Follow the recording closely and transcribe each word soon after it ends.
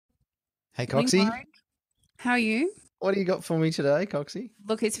Hey, Morning, Coxie. Warwick. How are you? What do you got for me today, Coxie?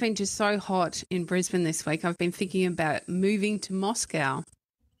 Look, it's been just so hot in Brisbane this week. I've been thinking about moving to Moscow,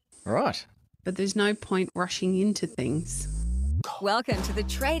 Right. but there's no point rushing into things. Welcome to the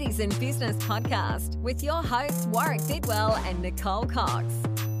Tradies in Business podcast with your hosts Warwick Bidwell and Nicole Cox.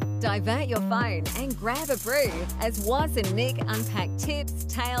 Divert your phone and grab a brew as Waz and Nick unpack tips,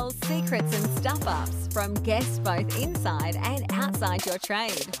 tales, secrets and stuff-ups from guests both inside and outside your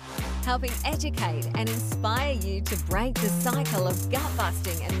trade, helping educate and inspire you to break the cycle of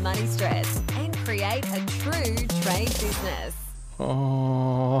gut-busting and money stress and create a true trade business.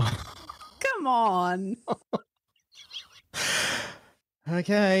 Oh, Come on.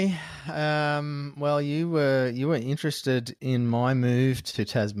 okay. Well, you were interested in my move to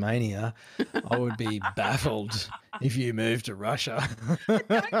Tasmania. I would be baffled if you moved to Russia. I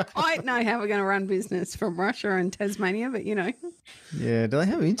don't quite know how we're going to run business from Russia and Tasmania, but Yeah. Do they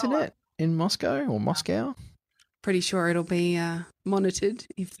have internet in Moscow or Moscow? pretty sure it'll be monitored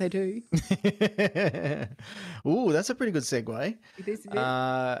if they do. Ooh, that's a pretty good segue. It is a bit.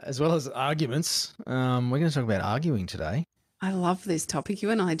 As well as arguments. We're going to talk about arguing today. I love this topic.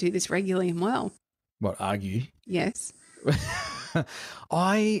 You and I do this regularly and well. What, argue? Yes.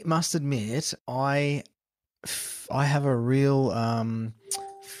 I must admit, I have a real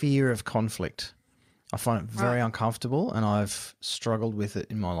fear of conflict. I find it very uncomfortable, and I've struggled with it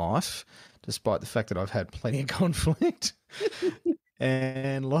in my life, despite the fact that I've had plenty of conflict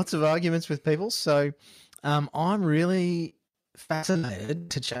and lots of arguments with people. So I'm really fascinated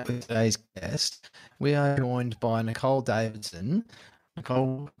to chat with today's guest. We are joined by Nicole Davidson. Nicole,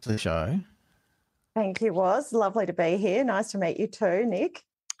 welcome to the show. Thank you, Waz. Lovely to be here. Nice to meet you too, Nick.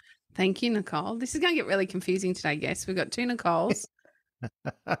 Thank you, Nicole. This is going to get really confusing today, guys. We've got two Nicoles.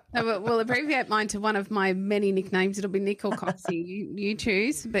 So we'll abbreviate mine to one of my many nicknames. It'll be Nick or Coxie. You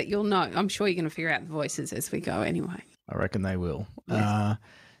choose, but you'll know. I'm sure you're going to figure out the voices as we go anyway. I reckon they will. Yes.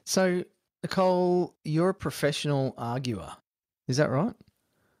 So, Nicole, you're a professional arguer. Is that right?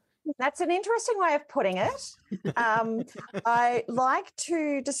 That's an interesting way of putting it. I like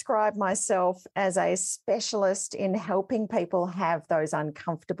to describe myself as a specialist in helping people have those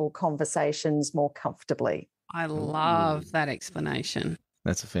uncomfortable conversations more comfortably. I love that explanation.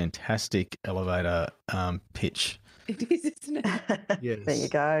 That's a fantastic elevator pitch. It is, isn't it? Yes. There you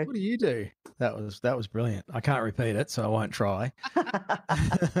go. What do you do? That was brilliant. I can't repeat it, so I won't try.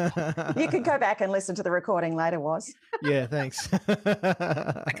 You can go back and listen to the recording later, Waz. Yeah, thanks.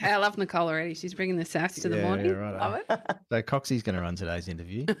 Okay, I love Nicole already. She's bringing the sass to the Yeah, morning. right. Love it. So Coxie's going to run today's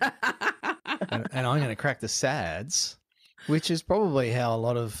interview, and I'm going to crack the sads, which is probably how a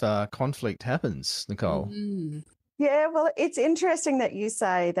lot of conflict happens, Nicole. Mm. Yeah, well, it's interesting that you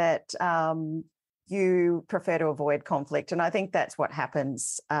say that you prefer to avoid conflict. And I think that's what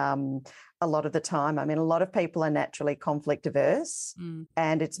happens a lot of the time. I mean, a lot of people are naturally conflict averse,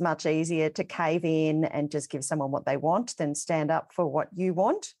 and it's much easier to cave in and just give someone what they want than stand up for what you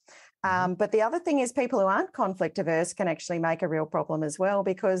want. But the other thing is people who aren't conflict averse can actually make a real problem as well,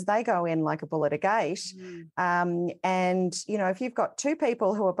 because they go in like a bull at a gate. And, if you've got two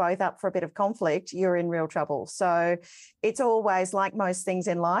people who are both up for a bit of conflict, you're in real trouble. So it's always, like most things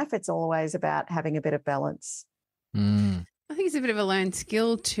in life, it's always about having a bit of balance. I think it's a bit of a learned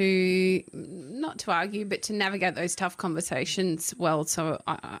skill to not to argue, but to navigate those tough conversations well. So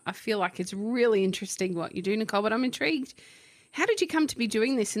I feel like it's really interesting what you do, Nicole, but I'm intrigued. How did you come to be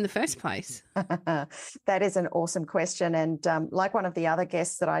doing this in the first place? That is an awesome question. And like one of the other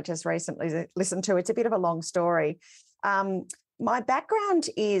guests that I just recently listened to, it's a bit of a long story. My background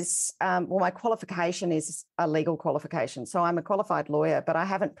is, my qualification is a legal qualification. So I'm a qualified lawyer, but I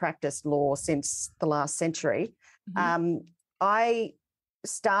haven't practiced law since the last century. I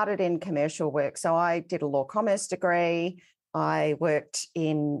started in commercial work. So I did a law commerce degree. I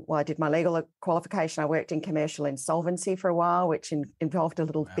did my legal qualification. I worked in commercial insolvency for a while, which involved a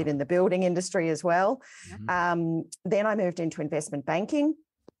little bit in the building industry as well. Then I moved into investment banking.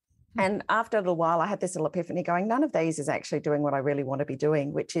 And after a little while, I had this little epiphany going, none of these is actually doing what I really want to be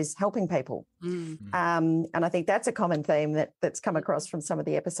doing, which is helping people. And I think that's a common theme that's come across from some of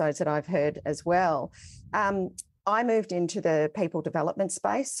the episodes that I've heard as well. I moved into the people development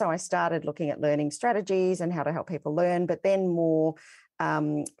space. So I started looking at learning strategies and how to help people learn, but then more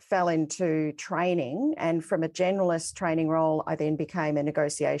fell into training. And from a generalist training role, I then became a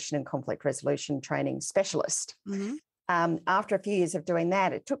negotiation and conflict resolution training specialist. After a few years of doing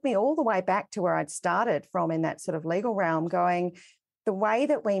that, it took me all the way back to where I'd started from in that sort of legal realm, going, the way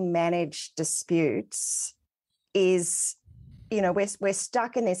that we manage disputes is we're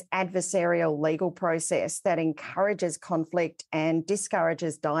stuck in this adversarial legal process that encourages conflict and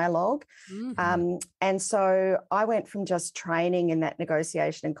discourages dialogue. And so I went from just training in that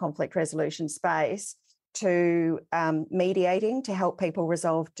negotiation and conflict resolution space to mediating to help people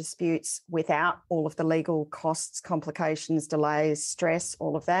resolve disputes without all of the legal costs, complications, delays, stress,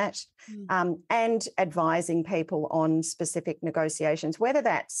 all of that, and advising people on specific negotiations, whether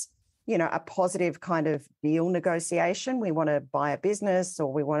that's a positive kind of deal negotiation. We want to buy a business,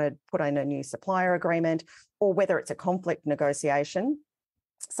 or we want to put in a new supplier agreement, or whether it's a conflict negotiation.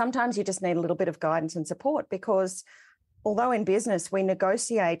 Sometimes you just need a little bit of guidance and support, because although in business we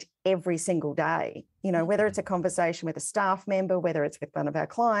negotiate every single day, whether it's a conversation with a staff member, whether it's with one of our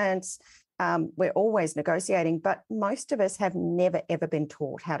clients, we're always negotiating, but most of us have never, ever been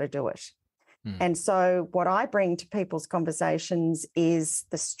taught how to do it. And so what I bring to people's conversations is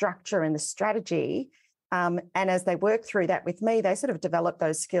the structure and the strategy. And as they work through that with me, they sort of develop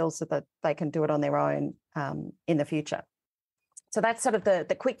those skills so that they can do it on their own in the future. So that's sort of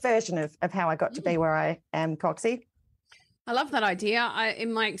the quick version of how I got to be where I am, Coxie. I love that idea.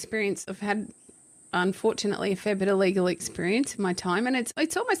 In my experience, I've had, unfortunately, a fair bit of legal experience in my time, and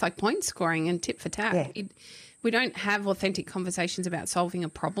it's almost like point scoring and tit for tat. Yeah. We don't have authentic conversations about solving a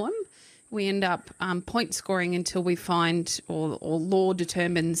problem. We end up point scoring until we find or law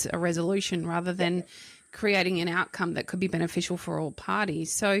determines a resolution, rather than creating an outcome that could be beneficial for all parties.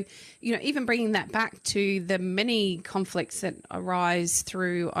 So, even bringing that back to the many conflicts that arise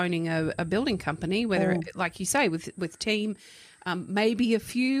through owning a building company, whether, like you say, with team, maybe a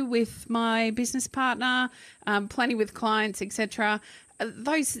few with my business partner, plenty with clients, etc.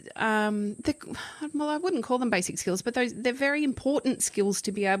 Those, I wouldn't call them basic skills, but they're very important skills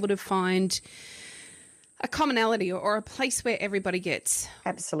to be able to find a commonality or a place where everybody gets.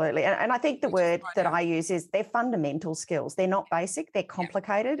 Absolutely. And I think the word that I use is they're fundamental skills. They're not basic, they're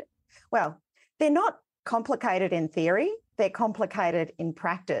complicated. Yeah. Well, they're not complicated in theory, they're complicated in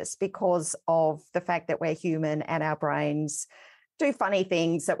practice because of the fact that we're human and our brains do funny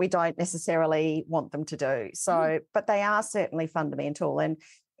things that we don't necessarily want them to do. So, but they are certainly fundamental. And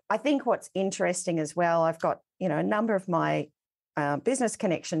I think what's interesting as well, I've got, a number of my business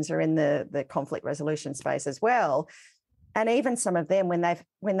connections are in the conflict resolution space as well. And even some of them, when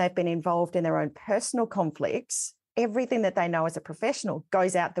they've been involved in their own personal conflicts, everything that they know as a professional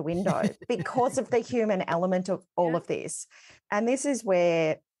goes out the window because of the human element of all of this. And this is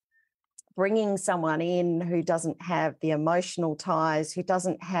where bringing someone in who doesn't have the emotional ties, who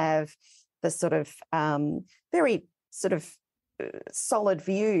doesn't have the sort of very sort of solid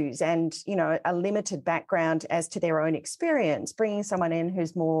views and, a limited background as to their own experience, bringing someone in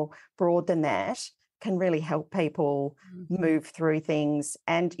who's more broad than that can really help people move through things.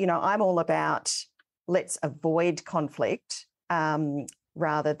 And, I'm all about let's avoid conflict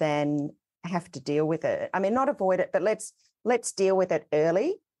rather than have to deal with it. I mean, not avoid it, but let's deal with it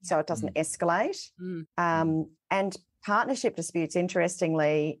early so it doesn't escalate. And partnership disputes,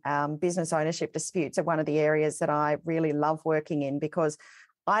 interestingly, business ownership disputes are one of the areas that I really love working in, because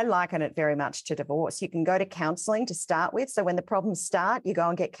I liken it very much to divorce. You can go to counselling to start with. So when the problems start, you go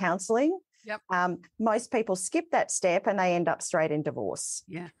and get counselling. Yep. Most people skip that step and they end up straight in divorce.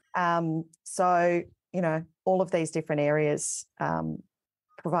 Yeah. So, all of these different areas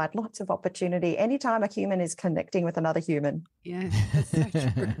provide lots of opportunity anytime a human is connecting with another human. Yeah, that's so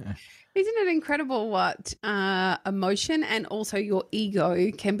true. Isn't it incredible what emotion and also your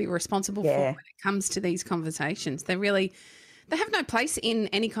ego can be responsible for when it comes to these conversations? They have no place in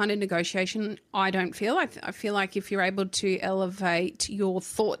any kind of negotiation, I don't feel. I feel like if you're able to elevate your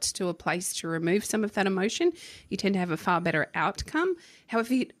thoughts to a place to remove some of that emotion, you tend to have a far better outcome.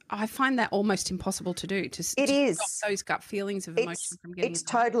 However, I find that almost impossible to do, to stop those gut feelings of emotion from getting It's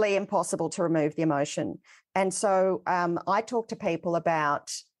totally impossible to remove the emotion. And so I talk to people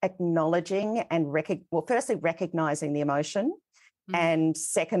about acknowledging and firstly, recognizing the emotion, and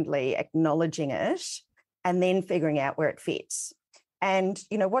secondly, acknowledging it, and then figuring out where it fits. And,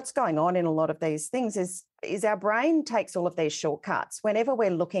 what's going on in a lot of these things is our brain takes all of these shortcuts. Whenever we're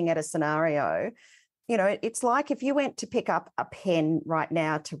looking at a scenario, it's like if you went to pick up a pen right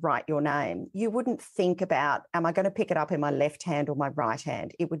now to write your name, you wouldn't think about, am I going to pick it up in my left hand or my right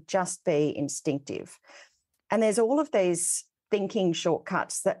hand? It would just be instinctive. And there's all of these thinking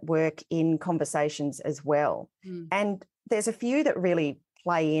shortcuts that work in conversations as well. And there's a few that really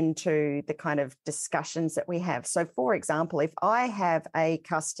play into the kind of discussions that we have. So, for example, if I have a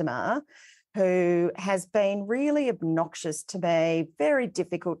customer who has been really obnoxious to me, very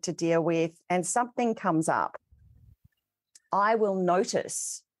difficult to deal with, and something comes up, I will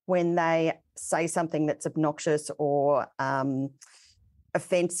notice when they say something that's obnoxious or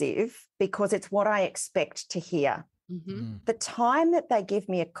offensive, because it's what I expect to hear. Mm-hmm. The time that they give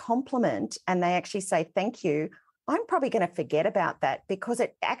me a compliment and they actually say thank you, I'm probably going to forget about that, because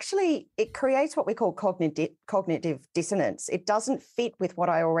it creates what we call cognitive dissonance. It doesn't fit with what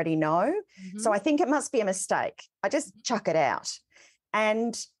I already know. Mm-hmm. So I think it must be a mistake. I just chuck it out.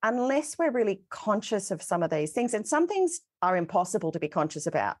 And unless we're really conscious of some of these things, and some things are impossible to be conscious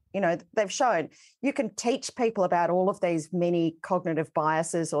about, they've shown you can teach people about all of these many cognitive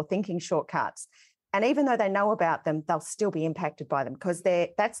biases or thinking shortcuts. And even though they know about them, they'll still be impacted by them, because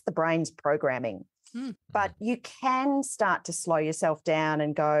that's the brain's programming. Mm. But you can start to slow yourself down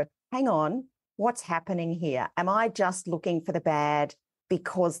and go, hang on, what's happening here? Am I just looking for the bad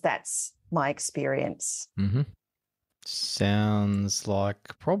because that's my experience? Mm-hmm. Sounds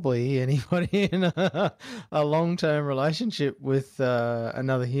like probably anybody in a long-term relationship with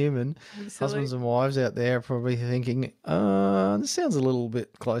another human. Absolutely. Husbands and wives out there are probably thinking, this sounds a little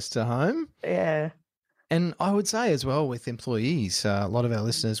bit close to home. Yeah. And I would say as well with employees, a lot of our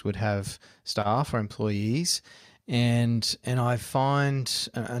listeners would have staff or employees. And I find,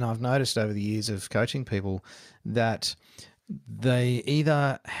 and I've noticed over the years of coaching people, that they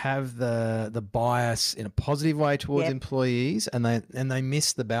either have the bias in a positive way towards employees, and they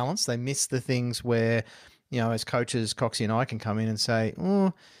miss the balance. They miss the things where, as coaches, Coxie and I can come in and say,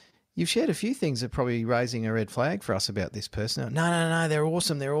 oh, you've shared a few things that are probably raising a red flag for us about this person. No, they're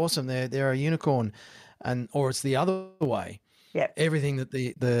awesome. They're a unicorn. Or it's the other way. Yeah. Everything that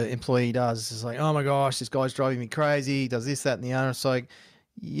the employee does is like, oh my gosh, this guy's driving me crazy. He does this, that, and the other. It's like,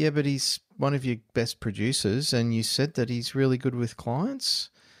 yeah, but he's one of your best producers, and you said that he's really good with clients.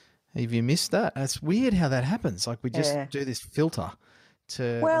 Have you missed that? It's weird how that happens. Like, we just do this filter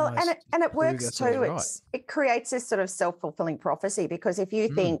to and it works too. Right. It creates this sort of self-fulfilling prophecy, because if you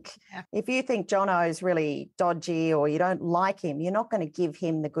think Jono's really dodgy or you don't like him, you're not going to give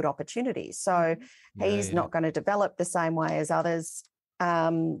him the good opportunities. So he's not going to develop the same way as others.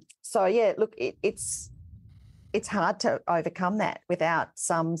 Look, it's hard to overcome that without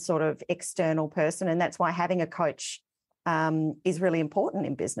some sort of external person, and that's why having a coach is really important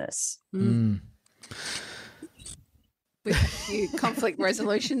in business. Mm. We've had a few conflict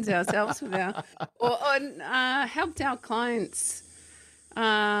resolutions ourselves with helped our clients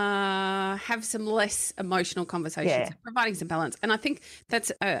have some less emotional conversations, providing some balance. And I think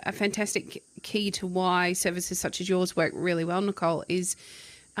that's a fantastic key to why services such as yours work really well, Nicole, is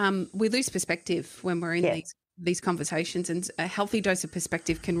we lose perspective when we're in these conversations, and a healthy dose of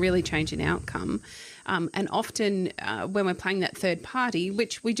perspective can really change an outcome. And often when we're playing that third party,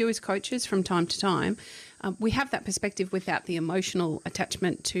 which we do as coaches from time to time, we have that perspective without the emotional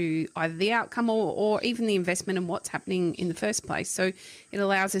attachment to either the outcome or even the investment and what's happening in the first place. So it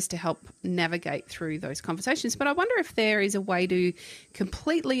allows us to help navigate through those conversations. But I wonder if there is a way to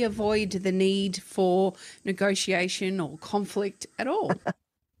completely avoid the need for negotiation or conflict at all.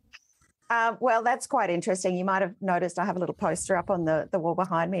 Well, that's quite interesting. You might have noticed I have a little poster up on the wall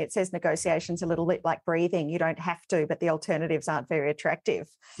behind me. It says negotiation's a little bit like breathing. You don't have to, but the alternatives aren't very attractive.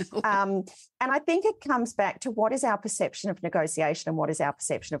 And I think it comes back to what is our perception of negotiation and what is our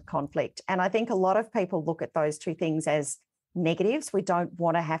perception of conflict. And I think a lot of people look at those two things as negatives. We don't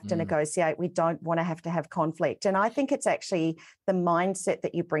want to have to negotiate. We don't want to have conflict. And I think it's actually the mindset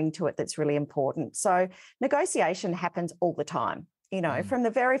that you bring to it that's really important. So negotiation happens all the time. From the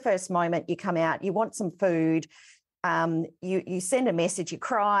very first moment you come out, you want some food, you send a message, you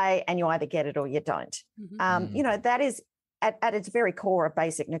cry, and you either get it or you don't. That is at its very core of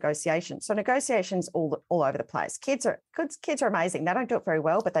basic negotiation. So negotiations all over the place. Kids are amazing. They don't do it very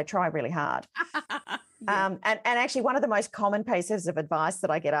well, but they try really hard. And actually, one of the most common pieces of advice that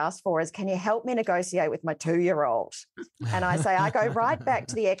I get asked for is, can you help me negotiate with my 2-year-old? And I say, I go right back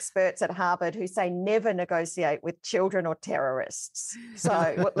to the experts at Harvard who say never negotiate with children or terrorists.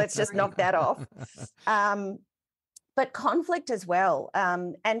 So let's just knock that off. But conflict as well.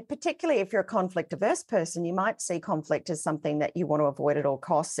 And particularly if you're a conflict averse person, you might see conflict as something that you want to avoid at all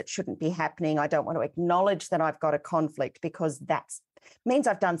costs. It shouldn't be happening. I don't want to acknowledge that I've got a conflict because that means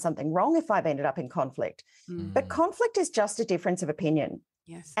I've done something wrong if I've ended up in conflict. But conflict is just a difference of opinion.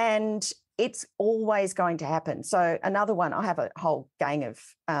 Yes. And it's always going to happen. So another one, I have a whole gang of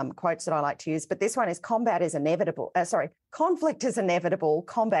quotes that I like to use, but this one is conflict is inevitable,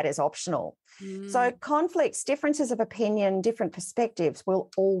 combat is optional. So conflicts, differences of opinion, different perspectives will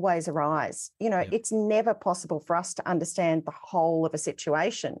always arise. It's never possible for us to understand the whole of a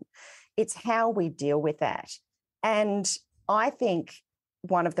situation. It's how we deal with that. And I think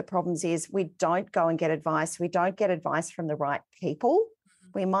one of the problems is we don't go and get advice. We don't get advice from the right people.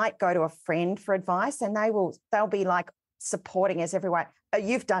 We might go to a friend for advice, and they'll be like supporting us everywhere. Oh,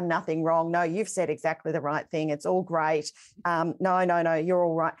 you've done nothing wrong. No, you've said exactly the right thing. It's all great. No, you're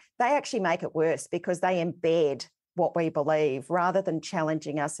all right. They actually make it worse because they embed what we believe rather than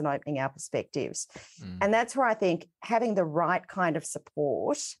challenging us and opening our perspectives. And that's where I think having the right kind of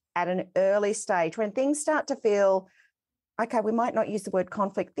support at an early stage, when things start to feel, okay, we might not use the word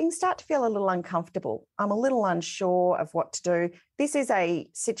conflict, things start to feel a little uncomfortable. I'm a little unsure of what to do. This is a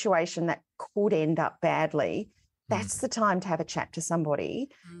situation that could end up badly. That's the time to have a chat to somebody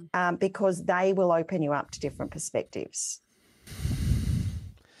because they will open you up to different perspectives.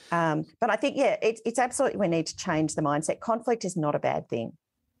 But I think, it's absolutely, we need to change the mindset. Conflict is not a bad thing.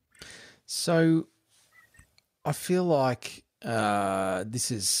 So I feel like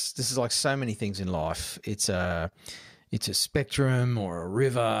this is like so many things in life. It's a spectrum or a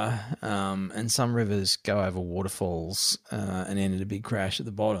river, and some rivers go over waterfalls and end in a big crash at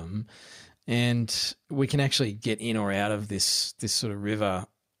the bottom. And we can actually get in or out of this sort of river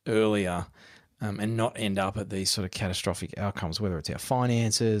earlier and not end up at these sort of catastrophic outcomes, whether it's our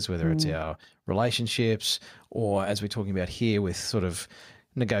finances, whether it's our relationships, or as we're talking about here with sort of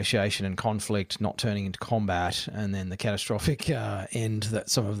negotiation and conflict not turning into combat and then the catastrophic end that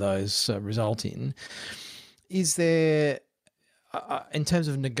some of those result in. Is there, in terms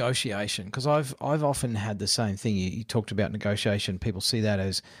of negotiation, because I've often had the same thing. You talked about negotiation. People see that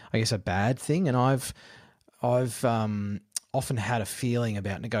as, I guess, a bad thing, and I've often had a feeling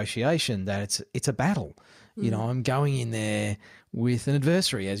about negotiation that it's a battle. You know, I'm going in there with an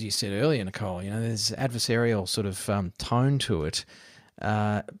adversary, as you said earlier, Nicole. You know, there's adversarial sort of tone to it,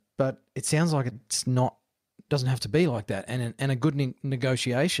 but it sounds like it's not. Doesn't have to be like that, and a good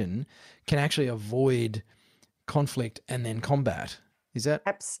negotiation can actually avoid conflict and then combat. Is that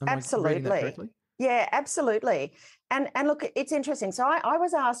absolutely? That correctly? Yeah, absolutely. And look, it's interesting. So I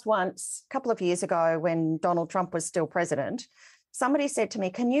was asked once a couple of years ago when Donald Trump was still president, somebody said to me,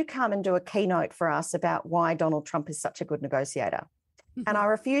 can you come and do a keynote for us about why Donald Trump is such a good negotiator? And I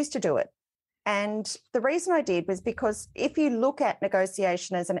refused to do it. And the reason I did was because if you look at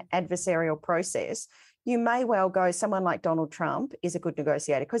negotiation as an adversarial process, you may well go, someone like Donald Trump is a good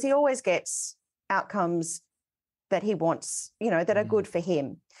negotiator because he always gets outcomes that he wants, that are good for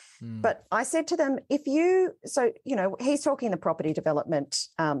him. But I said to them, he's talking the property development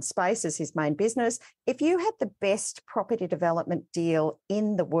space as his main business. If you had the best property development deal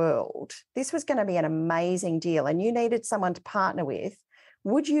in the world, this was going to be an amazing deal, and you needed someone to partner with,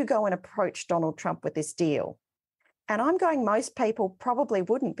 would you go and approach Donald Trump with this deal? And I'm going, most people probably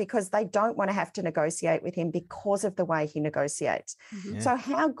wouldn't, because they don't want to have to negotiate with him because of the way he negotiates. So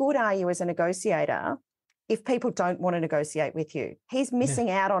how good are you as a negotiator if people don't want to negotiate with you? He's missing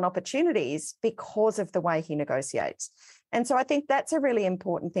out on opportunities because of the way he negotiates. And so I think that's a really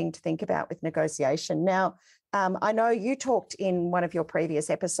important thing to think about with negotiation. Now, I know you talked in one of your previous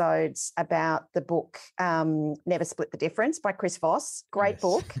episodes about the book Never Split the Difference by Chris Voss. Great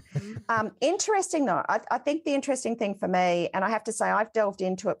book. Interesting though. I think the interesting thing for me, and I have to say I've delved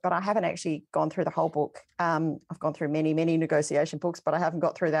into it, but I haven't actually gone through the whole book. I've gone through many, many negotiation books, but I haven't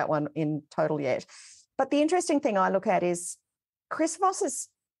got through that one in total yet. But the interesting thing I look at is Chris Voss has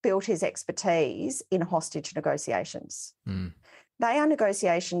built his expertise in hostage negotiations. They are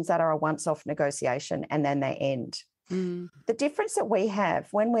negotiations that are a once-off negotiation and then they end. The difference that we have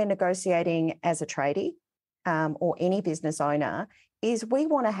when we're negotiating as a tradie or any business owner is we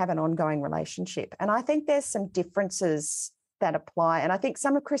want to have an ongoing relationship. And I think there's some differences that apply. And I think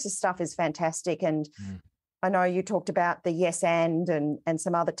some of Chris's stuff is fantastic. And I know you talked about the yes and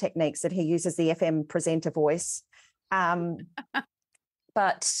some other techniques that he uses, the FM presenter voice.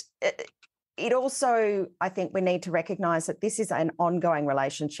 But it also, I think we need to recognise that this is an ongoing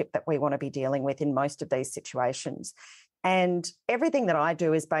relationship that we want to be dealing with in most of these situations. And everything that I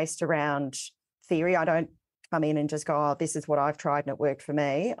do is based around theory. I don't come in and just go, oh, this is what I've tried and it worked for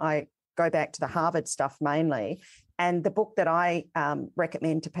me. I go back to the Harvard stuff mainly. And the book that I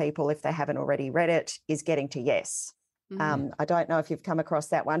recommend to people, if they haven't already read it, is Getting to Yes. I don't know if you've come across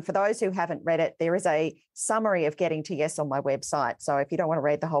that one. For those who haven't read it, there is a summary of Getting to Yes on my website. So if you don't want to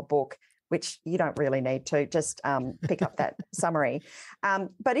read the whole book, which you don't really need to, just pick up that summary.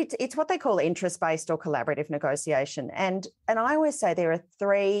 But it's what they call interest-based or collaborative negotiation. And I always say there are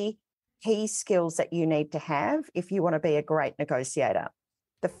 3 key skills that you need to have if you want to be a great negotiator.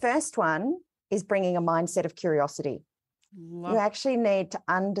 The first one is bringing a mindset of curiosity. You actually need to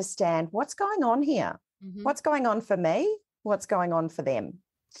understand what's going on here. What's going on for me? What's going on for them?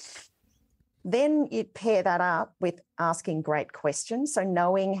 Then you'd pair that up with asking great questions. So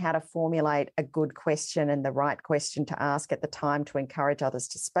knowing how to formulate a good question and the right question to ask at the time to encourage others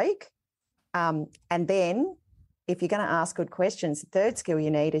to speak. And then if you're going to ask good questions, the third skill you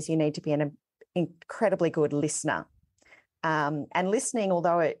need is you need to be an incredibly good listener. And listening,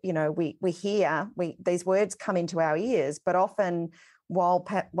 although we hear these words come into our ears, but often while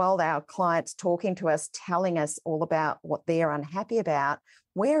our clients talking to us, telling us all about what they're unhappy about,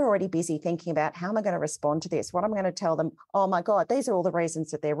 we're already busy thinking about how am I going to respond to this? What am I going to tell them? Oh my God, these are all the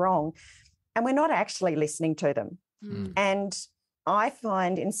reasons that they're wrong. And we're not actually listening to them. Mm. And I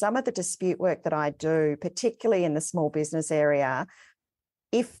find in some of the dispute work that I do, particularly in the small business area,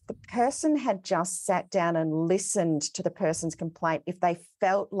 if the person had just sat down and listened to the person's complaint, if they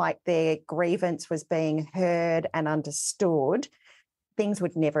felt like their grievance was being heard and understood, things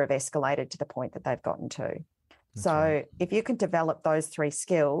would never have escalated to the point that they've gotten to. That's so right. if you can develop those 3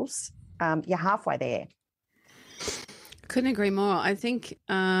 skills, you're halfway there. Couldn't agree more. I think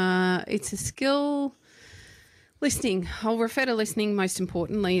it's a skill. Listening. I'll refer to listening most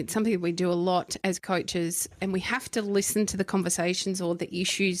importantly. It's something that we do a lot as coaches, and we have to listen to the conversations or the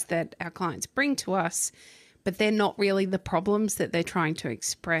issues that our clients bring to us, but they're not really the problems that they're trying to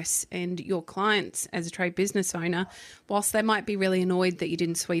express. And your clients as a trade business owner, whilst they might be really annoyed that you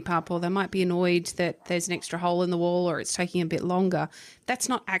didn't sweep up, or they might be annoyed that there's an extra hole in the wall or it's taking a bit longer, that's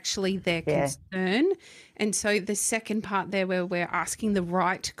not actually their concern. And so the second part there where we're asking the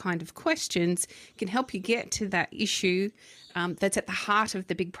right kind of questions can help you get to that issue that's at the heart of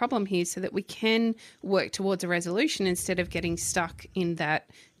the big problem here, so that we can work towards a resolution instead of getting stuck in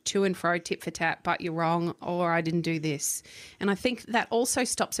that to and fro, tit for tat, but you're wrong, or I didn't do this. And I think that also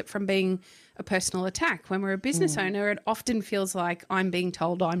stops it from being a personal attack. When we're a business owner, it often feels like I'm being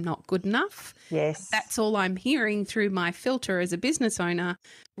told I'm not good enough. Yes. That's all I'm hearing through my filter as a business owner,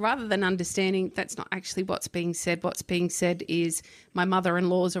 rather than understanding that's not actually what's being said. What's being said is my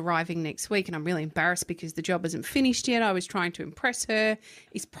mother-in-law's arriving next week and I'm really embarrassed because the job isn't finished yet. I was trying to impress her.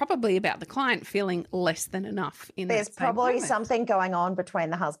 It's probably about the client feeling less than enough in There's that same probably moment. something going on between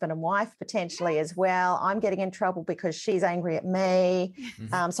the husband and wife potentially as well. I'm getting in trouble because she's angry at me,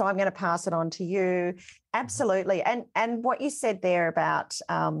 so I'm going to pass it on to you. Absolutely. And what you said there about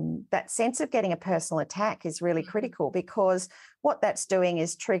that sense of getting a personal attack is really critical, because what that's doing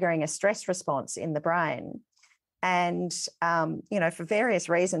is triggering a stress response in the brain. And, for various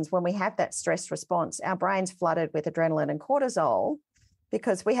reasons, when we have that stress response, our brain's flooded with adrenaline and cortisol,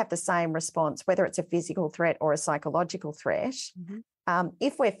 because we have the same response, whether it's a physical threat or a psychological threat.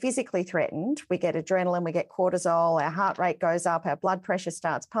 If we're physically threatened, we get adrenaline, we get cortisol, our heart rate goes up, our blood pressure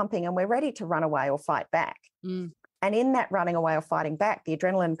starts pumping, and we're ready to run away or fight back. And in that running away or fighting back, the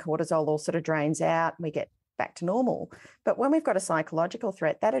adrenaline and cortisol all sort of drains out and we get back to normal. But when we've got a psychological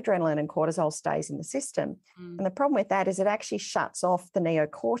threat, that adrenaline and cortisol stays in the system. And the problem with that is it actually shuts off the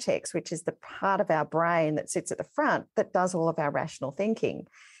neocortex, which is the part of our brain that sits at the front that does all of our rational thinking.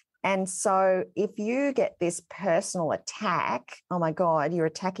 And so if you get this personal attack, oh my God, you're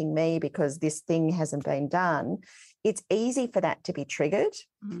attacking me because this thing hasn't been done, it's easy for that to be triggered.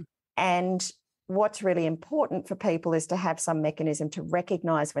 And what's really important for people is to have some mechanism to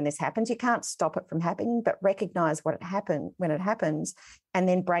recognize when this happens. You can't stop it from happening, but recognize when it happens, and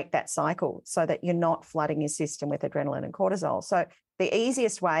then break that cycle so that you're not flooding your system with adrenaline and cortisol. So the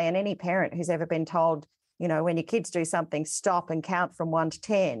easiest way, and any parent who's ever been told, when your kids do something, stop and count from 1 to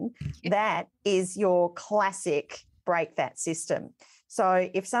 10, that is your classic break that system. So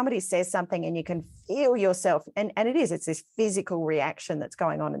if somebody says something and you can feel yourself, and it's this physical reaction that's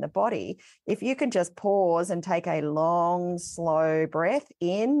going on in the body, if you can just pause and take a long, slow breath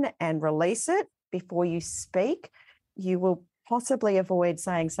in and release it before you speak, you will possibly avoid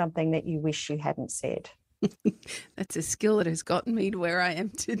saying something that you wish you hadn't said. That's a skill that has gotten me to where I am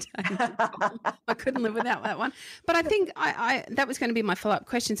today. I couldn't live without that one. But I think I that was going to be my follow-up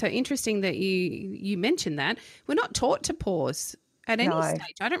question. So interesting that you mentioned that. We're not taught to pause at any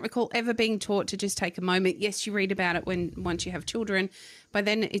stage. I don't recall ever being taught to just take a moment. Yes, you read about it once you have children, but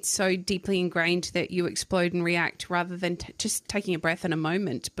then it's so deeply ingrained that you explode and react rather than just taking a breath and a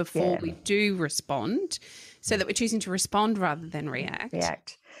moment before we do respond, so that we're choosing to respond rather than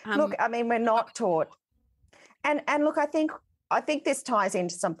react. Look, I mean, we're not taught. And look, I think this ties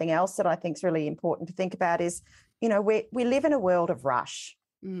into something else that I think is really important to think about is, we live in a world of rush.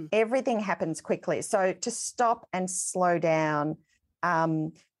 Everything happens quickly. So to stop and slow down,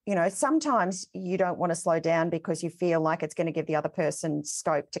 sometimes you don't want to slow down because you feel like it's going to give the other person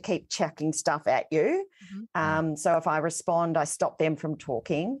scope to keep chucking stuff at you. So if I respond, I stop them from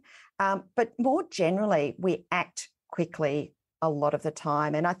talking. But more generally, we act quickly a lot of the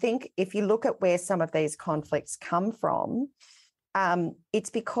time. And I think if you look at where some of these conflicts come from, it's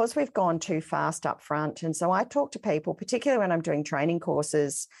because we've gone too fast up front. And so I talk to people, particularly when I'm doing training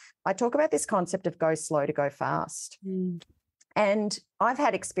courses, I talk about this concept of go slow to go fast. And I've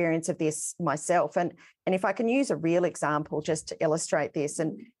had experience of this myself. And if I can use a real example just to illustrate this,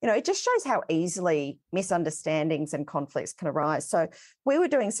 and, it just shows how easily misunderstandings and conflicts can arise. So we were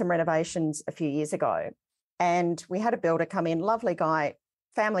doing some renovations a few years ago, and we had a builder come in, lovely guy,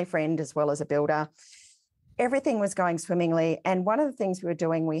 family friend as well as a builder. Everything was going swimmingly. And one of the things we were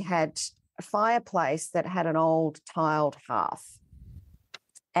doing, we had a fireplace that had an old tiled hearth.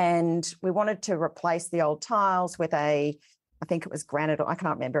 And we wanted to replace the old tiles with I think it was granite, or I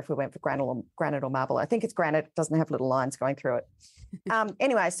can't remember if we went for granite or marble. I think it's granite, it doesn't have little lines going through it.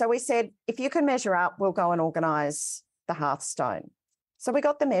 Anyway, so we said, if you can measure up, we'll go and organise the hearthstone. So we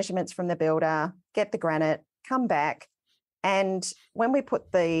got the measurements from the builder, get the granite, come back. And when we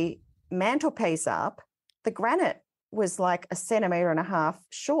put the mantelpiece up, the granite was like 1.5 centimetres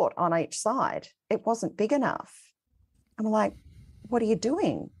short on each side. It wasn't big enough. I'm like, what are you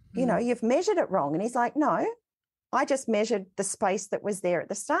doing? You've measured it wrong. And he's like, no, I just measured the space that was there at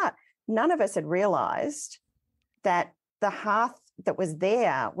the start. None of us had realised that the hearth that was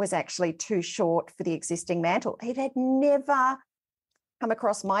there was actually too short for the existing mantle. It had never come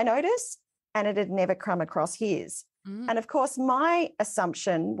across my notice, and it had never come across his. And of course, my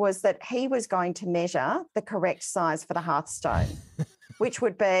assumption was that he was going to measure the correct size for the hearthstone, which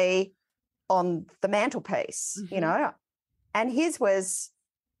would be on the mantelpiece, and his was,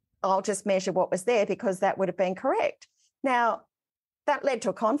 I'll just measure what was there because that would have been correct. Now, that led to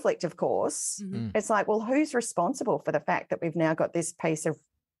a conflict, of course. It's like, well, who's responsible for the fact that we've now got this piece of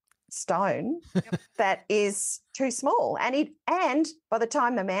stone that is too small? And by the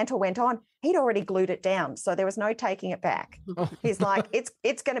time the mantle went on, he'd already glued it down, so there was no taking it back. He's like,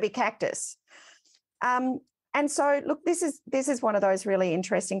 it's going to be cactus. And so, look, this is one of those really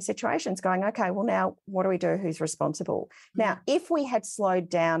interesting situations going, okay, well, now what do we do? Who's responsible? Now, if we had slowed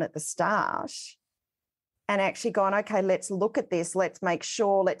down at the start and actually gone, okay, let's look at this, let's make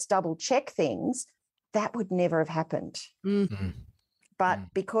sure, let's double check things, that would never have happened. But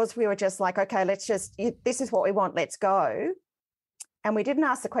because we were just like, okay, this is what we want, let's go. And we didn't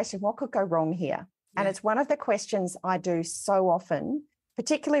ask the question, what could go wrong here? And it's one of the questions I do so often,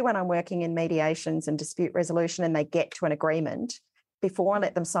 particularly when I'm working in mediations and dispute resolution and they get to an agreement. Before I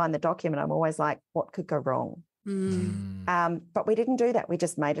let them sign the document, I'm always like, what could go wrong? But we didn't do that. We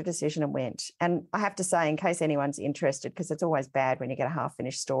just made a decision and went. And I have to say, in case anyone's interested, because it's always bad when you get a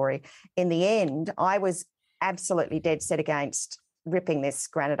half-finished story, in the end, I was absolutely dead set against ripping this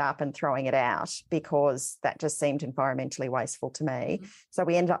granite up and throwing it out because that just seemed environmentally wasteful to me. So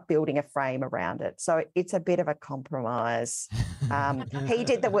we ended up building a frame around it. So it's a bit of a compromise. He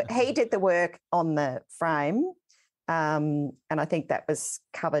did the work on the frame, and I think that was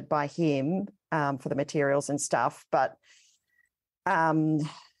covered by him for the materials and stuff. But I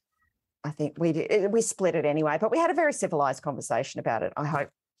think we split it anyway. But we had a very civilised conversation about it. I hope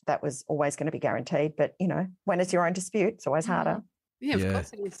that was always going to be guaranteed. But, when it's your own dispute, it's always harder. Yeah, of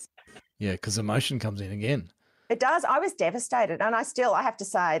course it is. Yeah, because emotion comes in again. It does. I was devastated. And I have to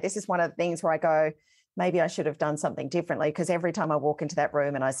say, this is one of the things where I go, maybe I should have done something differently, because every time I walk into that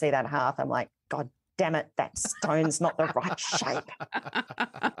room and I see that hearth, I'm like, God damn it, that stone's not the right shape.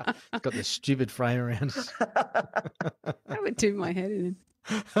 It's got this stupid frame around it. That would do my head in.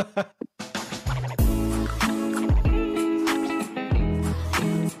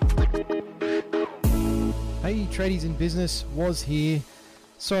 Hey, Tradies in Business, Was here.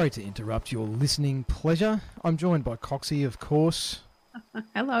 Sorry to interrupt your listening pleasure. I'm joined by Coxie, of course.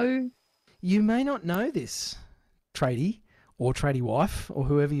 Hello. You may not know this, tradie or tradie wife or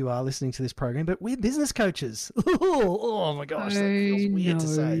whoever you are listening to this program, but we're business coaches. Oh my gosh, that feels weird to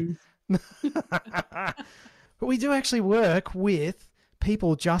say. But we do actually work with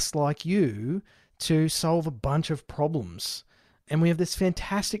people just like you to solve a bunch of problems. And we have this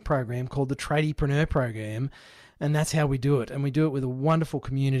fantastic program called the Tradiepreneur Program, and that's how we do it. And we do it with a wonderful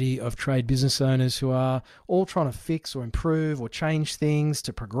community of trade business owners who are all trying to fix or improve or change things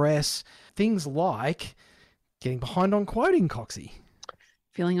to progress. Things like getting behind on quoting, Coxie.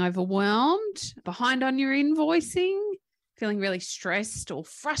 Feeling overwhelmed, behind on your invoicing, feeling really stressed or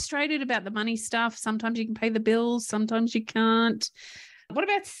frustrated about the money stuff. Sometimes you can pay the bills, sometimes you can't. What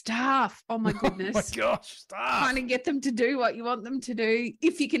about staff? Oh, my goodness. Oh, my gosh, staff. Trying to get them to do what you want them to do,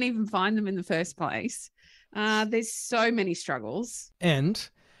 if you can even find them in the first place. There's so many struggles. And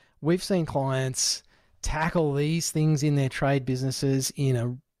we've seen clients tackle these things in their trade businesses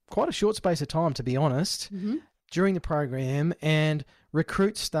in quite a short space of time, to be honest. during the program and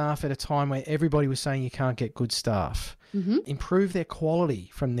recruit staff at a time where everybody was saying you can't get good staff, improve their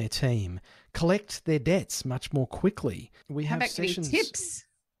quality from their team, collect their debts much more quickly. We have sessions. Tips?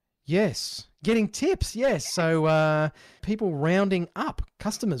 Yes. Getting tips, yes. So people rounding up,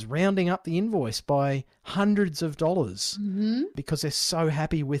 customers rounding up the invoice by hundreds of dollars because they're so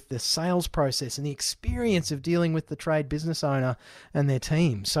happy with the sales process and the experience of dealing with the trade business owner and their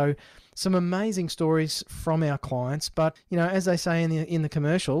team. So some amazing stories from our clients. But, you know, as they say in the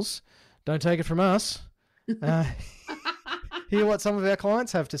commercials, don't take it from us. Hear what some of our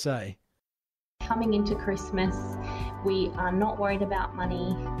clients have to say. Coming into Christmas, we are not worried about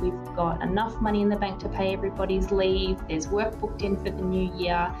money. We've got enough money in the bank to pay everybody's leave. There's work booked in for the new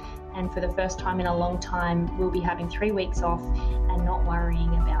year. And for the first time in a long time, we'll be having 3 weeks off and not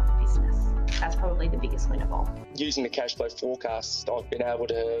worrying about the business. That's probably the biggest win of all. Using the cash flow forecast, I've been able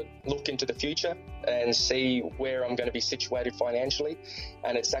to look into the future and see where I'm going to be situated financially.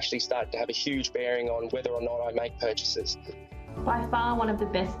 And it's actually started to have a huge bearing on whether or not I make purchases. By far, one of the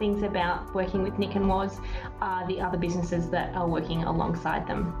best things about working with Nick and Woz are the other businesses that are working alongside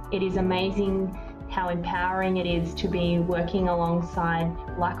them. It is amazing how empowering it is to be working alongside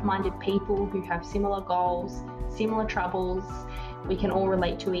like-minded people who have similar goals, similar troubles. We can all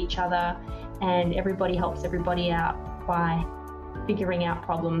relate to each other, and everybody helps everybody out by figuring out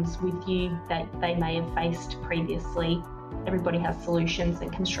problems with you that they may have faced previously. Everybody has solutions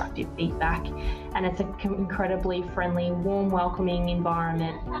and constructive feedback, and it's an incredibly friendly, warm, welcoming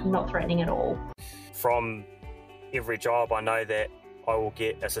environment, not threatening at all. From every job, I know that I will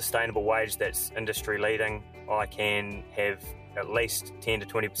get a sustainable wage that's industry leading. I can have at least 10 to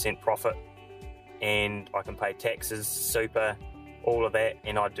 20% profit, and I can pay taxes, super, all of that,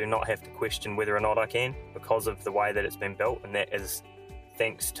 and I do not have to question whether or not I can because of the way that it's been built, and that is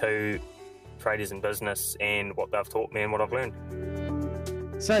thanks to Tradies in Business and what they've taught me and what I've learned.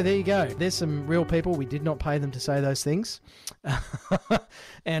 So there you go. There's some real people. We did not pay them to say those things.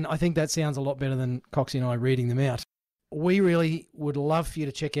 And I think that sounds a lot better than Coxie and I reading them out. We really would love for you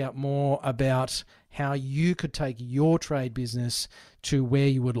to check out more about how you could take your trade business to where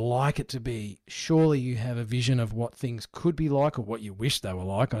you would like it to be. Surely you have a vision of what things could be like or what you wish they were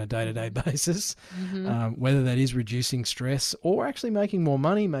like on a day-to-day basis, whether that is reducing stress or actually making more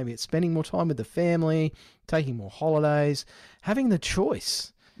money. Maybe it's spending more time with the family, taking more holidays, having the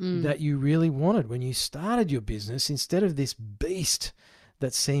choice that you really wanted when you started your business instead of this beast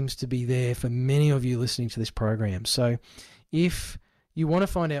that seems to be there for many of you listening to this program. So if you want to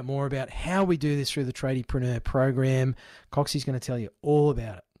find out more about how we do this through the Tradiepreneur program, Coxie's going to tell you all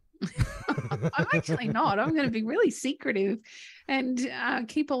about it. I'm actually not. I'm going to be really secretive and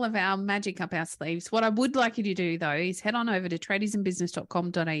keep all of our magic up our sleeves. What I would like you to do, though, is head on over to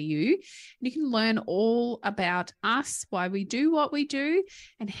tradiesinbusiness.com.au and you can learn all about us, why we do what we do,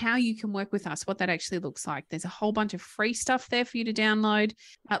 and how you can work with us, what that actually looks like. There's a whole bunch of free stuff there for you to download,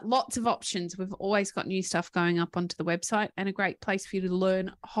 lots of options. We've always got new stuff going up onto the website and a great place for you to learn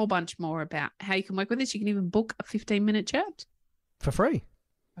a whole bunch more about how you can work with us. You can even book a 15-minute chat. For free.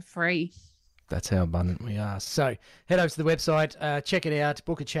 For free. That's how abundant we are. So head over to the website, check it out,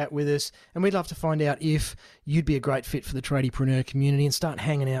 book a chat with us, and we'd love to find out if you'd be a great fit for the Tradiepreneur community and start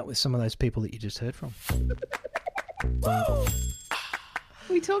hanging out with some of those people that you just heard from.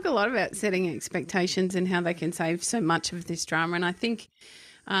 We talk a lot about setting expectations and how they can save so much of this drama, and I think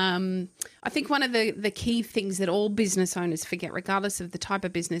one of the key things that all business owners forget, regardless of the type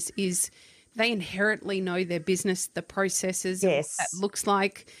of business, is they inherently know their business, the processes, yes, what that looks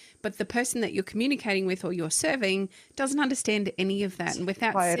like. But the person that you're communicating with or you're serving doesn't understand any of that. And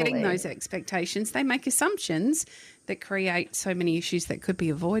without setting those expectations, they make assumptions that create so many issues that could be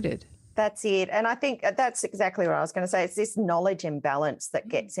avoided. That's it. And I think that's exactly what I was going to say. It's this knowledge imbalance that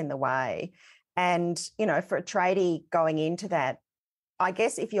gets in the way. And, you know, for a tradie going into that, I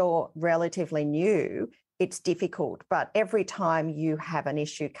guess if you're relatively new, it's difficult. But every time you have an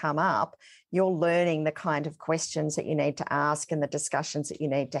issue come up, you're learning the kind of questions that you need to ask and the discussions that you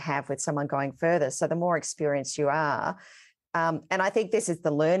need to have with someone going further. So the more experienced you are, and I think this is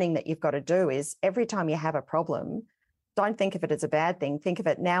the learning that you've got to do, is every time you have a problem, don't think of it as a bad thing. Think of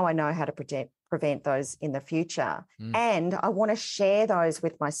it, now I know how to prevent those in the future. And I want to share those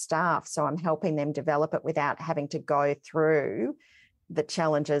with my staff, so I'm helping them develop it without having to go through the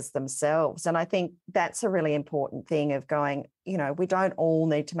challenges themselves. And I think that's a really important thing of going, you know, we don't all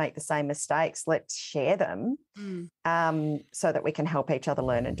need to make the same mistakes. Let's share them so that we can help each other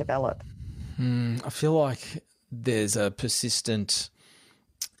learn and develop. I feel like there's a persistent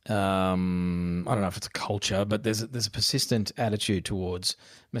I don't know if it's a culture, but there's a persistent attitude towards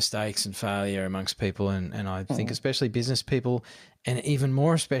mistakes and failure amongst people, and I think especially business people, and even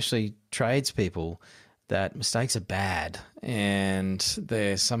more especially tradespeople, that mistakes are bad and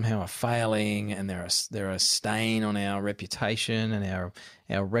they're somehow a failing, and they're a stain on our reputation and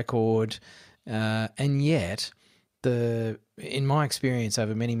our record, and yet in my experience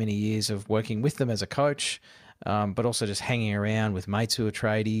over many years of working with them as a coach, but also just hanging around with mates who are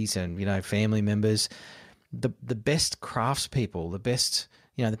tradies and family members, the best craftspeople, the best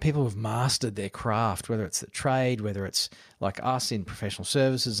the people who've mastered their craft, whether it's the trade, whether it's like us in professional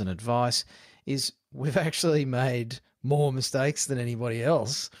services and advice, is we've actually made more mistakes than anybody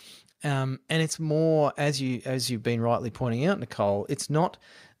else. And it's more, as you've been rightly pointing out, Nicole, it's not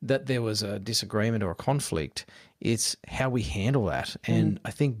that there was a disagreement or a conflict, it's how we handle that. And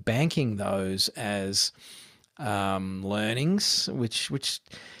I think banking those as learnings, which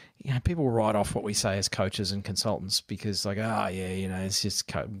people write off what we say as coaches and consultants because it's just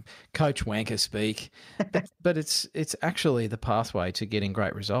coach wanker speak, but it's actually the pathway to getting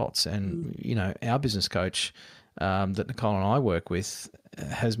great results. And our business coach that Nicole and I work with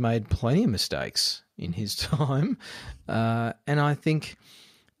has made plenty of mistakes in his time, and I think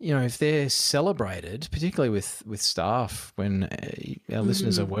if they're celebrated, particularly with staff, when our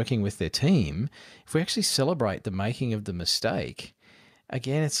listeners are working with their team, if we actually celebrate the making of the mistake,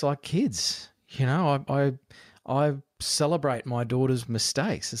 again, it's like kids. I celebrate my daughter's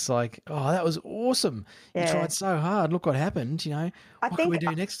mistakes. It's like, oh, that was awesome. You tried so hard. Look what happened. What can we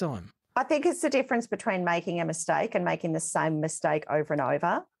do next time? I think it's the difference between making a mistake and making the same mistake over and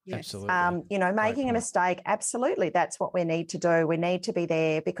over. Yes. Absolutely. Making a mistake, absolutely, that's what we need to do. We need to be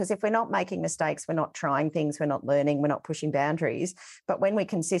there, because if we're not making mistakes, we're not trying things, we're not learning, we're not pushing boundaries. But when we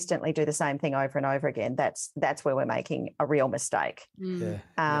consistently do the same thing over and over again, that's where we're making a real mistake. Yeah.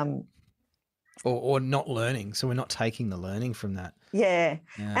 Or not learning. So we're not taking the learning from that. Yeah.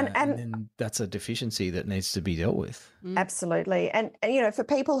 And then that's a deficiency that needs to be dealt with. Absolutely. And for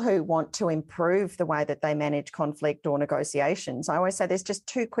people who want to improve the way that they manage conflict or negotiations, I always say there's just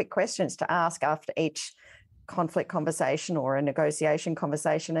 2 quick questions to ask after each conflict conversation or a negotiation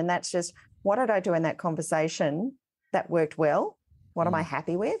conversation. And that's just, what did I do in that conversation that worked well? What am I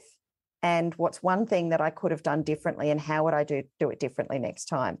happy with? And what's one thing that I could have done differently, and how would I do it differently next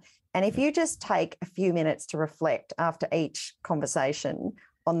time? And if you just take a few minutes to reflect after each conversation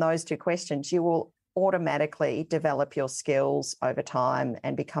on those 2 questions, you will automatically develop your skills over time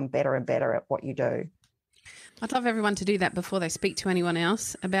and become better and better at what you do. I'd love everyone to do that before they speak to anyone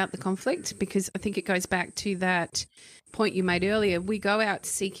else about the conflict, because I think it goes back to that point you made earlier. We go out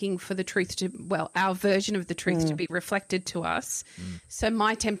seeking for the truth our version of the truth to be reflected to us. So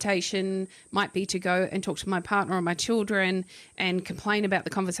my temptation might be to go and talk to my partner or my children and complain about the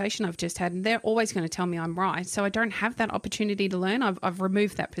conversation I've just had, and they're always going to tell me I'm right. So I don't have that opportunity to learn. I've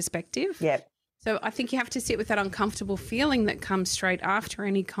removed that perspective. Yep. So I think you have to sit with that uncomfortable feeling that comes straight after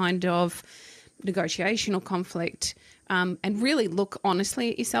any kind of negotiation or conflict, and really look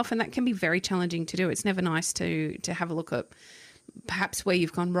honestly at yourself. And that can be very challenging to do. It's never nice to have a look at perhaps where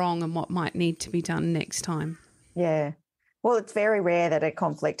you've gone wrong and what might need to be done next time. Yeah. Well, it's very rare that a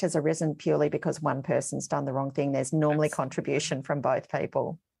conflict has arisen purely because one person's done the wrong thing. There's normally contribution from both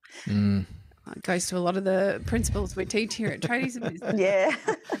people. It goes to a lot of the principles we teach here at Tradies and Business. Yeah.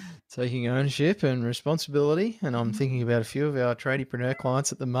 Taking ownership and responsibility. And I'm thinking about a few of our tradiepreneur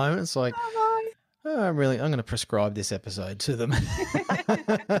clients at the moment. It's like, I'm going to prescribe this episode to them.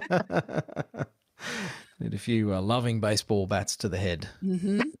 Need a few loving baseball bats to the head.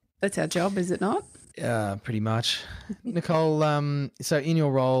 That's our job, is it not? Pretty much. Nicole, so in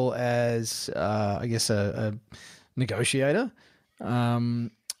your role as, a negotiator,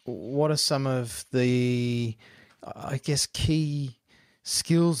 what are some of the, key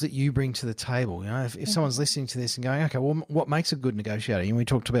skills that you bring to the table? If someone's listening to this and going, okay, well, what makes a good negotiator? And we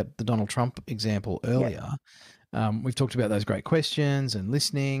talked about the Donald Trump example earlier. We've talked about those great questions and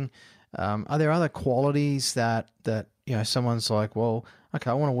listening. Are there other qualities that someone's like, well, okay,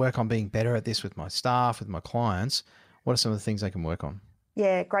 I want to work on being better at this with my staff, with my clients. What are some of the things they can work on?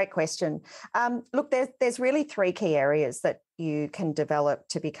 Yeah, great question. Look, there's really 3 key areas that you can develop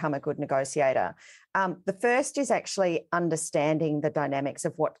to become a good negotiator. The first is actually understanding the dynamics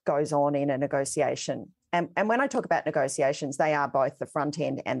of what goes on in a negotiation. And when I talk about negotiations, they are both the front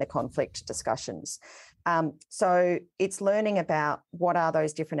end and the conflict discussions. So it's learning about what are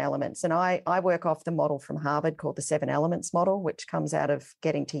those different elements. And I work off the model from Harvard called the 7 Elements model, which comes out of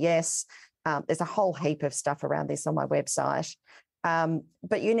Getting to Yes. There's a whole heap of stuff around this on my website.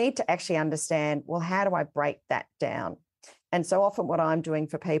 But you need to actually understand, well, how do I break that down? And so often what I'm doing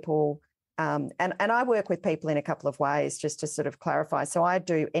for people, and I work with people in a couple of ways, just to sort of clarify. So I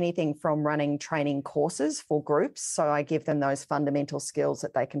do anything from running training courses for groups. So I give them those fundamental skills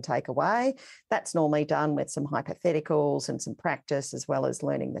that they can take away. That's normally done with some hypotheticals and some practice, as well as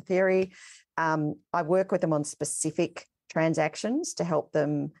learning the theory. I work with them on specific transactions to help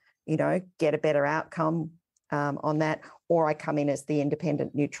them, get a better outcome on that. Or I come in as the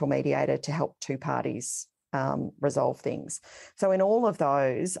independent neutral mediator to help two parties resolve things. So in all of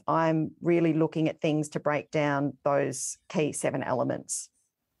those, I'm really looking at things to break down those key 7 elements.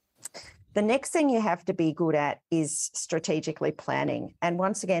 The next thing you have to be good at is strategically planning. And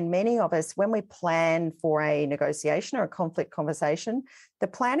once again, many of us, when we plan for a negotiation or a conflict conversation, the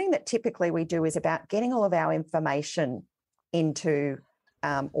planning that typically we do is about getting all of our information into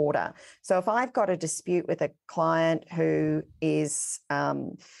order. So if I've got a dispute with a client who is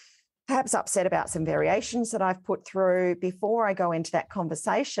perhaps upset about some variations that I've put through, before I go into that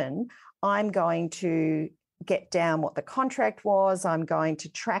conversation, I'm going to get down what the contract was. I'm going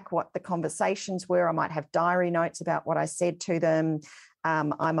to track what the conversations were. I might have diary notes about what I said to them.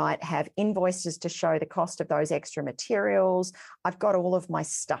 I might have invoices to show the cost of those extra materials. I've got all of my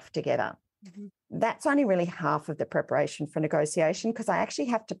stuff together. Mm-hmm. That's only really half of the preparation for negotiation, because I actually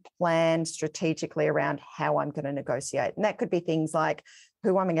have to plan strategically around how I'm going to negotiate. And that could be things like,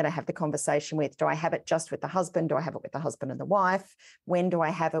 who am I going to have the conversation with? Do I have it just with the husband? Do I have it with the husband and the wife? When do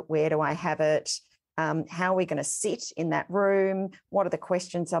I have it? Where do I have it? How are we going to sit in that room? What are the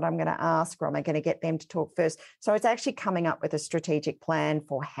questions that I'm going to ask, or am I going to get them to talk first? So it's actually coming up with a strategic plan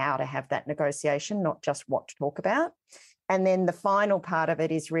for how to have that negotiation, not just what to talk about. And then the final part of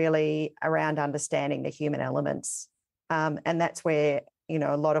it is really around understanding the human elements. And that's where,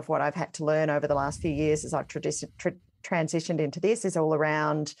 a lot of what I've had to learn over the last few years as I've transitioned into this is all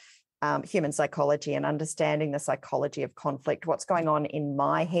around human psychology and understanding the psychology of conflict, what's going on in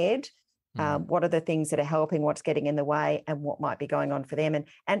my head, what are the things that are helping, what's getting in the way, and what might be going on for them,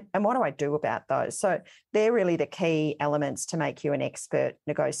 and what do I do about those? So they're really the key elements to make you an expert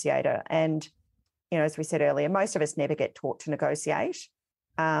negotiator. And, as we said earlier, most of us never get taught to negotiate.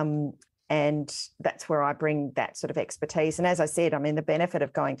 And that's where I bring that sort of expertise. And as I said, the benefit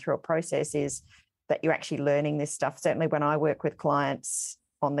of going through a process is that you're actually learning this stuff. Certainly when I work with clients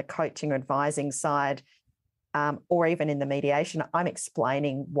on the coaching or advising side, or even in the mediation, I'm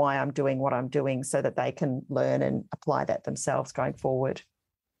explaining why I'm doing what I'm doing so that they can learn and apply that themselves going forward.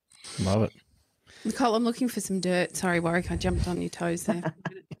 Love it. Nicole, I'm looking for some dirt. Sorry, Warwick, I jumped on your toes there.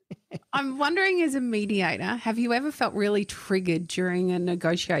 I'm wondering, as a mediator, have you ever felt really triggered during a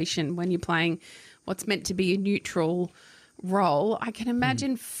negotiation when you're playing what's meant to be a neutral role? I can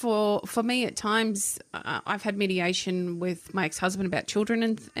imagine for me at times, I've had mediation with my ex-husband about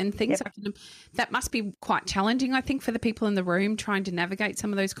children and things. Yep. That must be quite challenging, I think, for the people in the room trying to navigate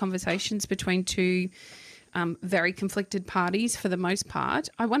some of those conversations between two very conflicted parties for the most part.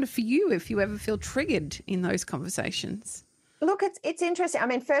 I wonder for you if you ever feel triggered in those conversations. Look, it's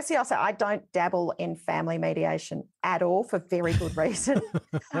interesting. Firstly, I'll say I don't dabble in family mediation at all for very good reason.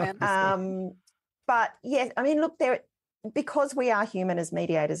 But yes, look, because we are human as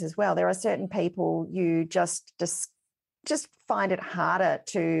mediators as well, there are certain people you just find it harder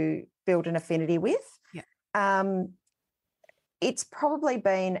to build an affinity with. Yeah. It's probably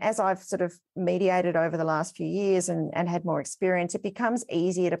been, as I've sort of mediated over the last few years and had more experience, it becomes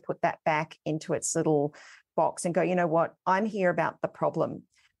easier to put that back into its little box and go, you know what, I'm here about the problem.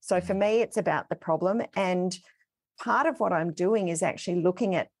 So for me, it's about the problem. And part of what I'm doing is actually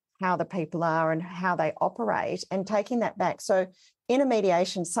looking at how the people are and how they operate and taking that back. So in a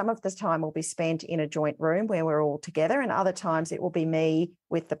mediation, some of the time will be spent in a joint room where we're all together, and other times it will be me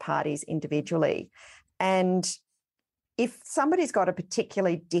with the parties individually. And if somebody's got a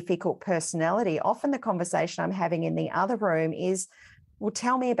particularly difficult personality, often the conversation I'm having in the other room is, well,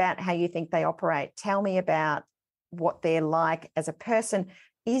 tell me about how you think they operate. Tell me about what they're like as a person.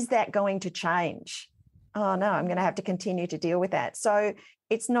 Is that going to change? Oh, no, I'm going to have to continue to deal with that. So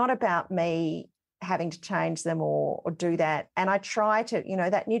it's not about me having to change them or do that. And I try to,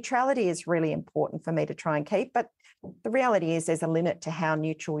 that neutrality is really important for me to try and keep. But the reality is there's a limit to how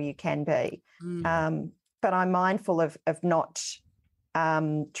neutral you can be. But I'm mindful of not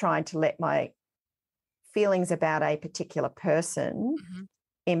trying to let my feelings about a particular person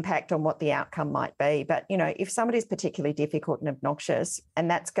impact on what the outcome might be. But, if somebody's particularly difficult and obnoxious, and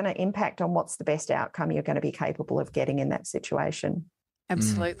that's going to impact on what's the best outcome you're going to be capable of getting in that situation.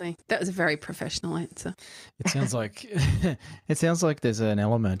 Absolutely. That was a very professional answer. It sounds like there's an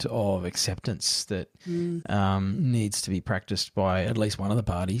element of acceptance that needs to be practiced by at least one of the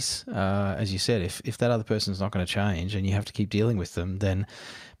parties. As you said, if that other person's not going to change and you have to keep dealing with them, then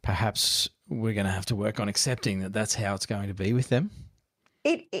perhaps we're going to have to work on accepting that that's how it's going to be with them.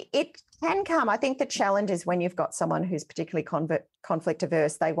 It can come. I think the challenge is when you've got someone who's particularly conflict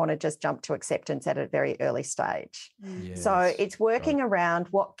averse, they want to just jump to acceptance at a very early stage. Yes. So it's working around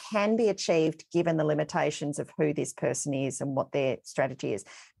what can be achieved given the limitations of who this person is and what their strategy is.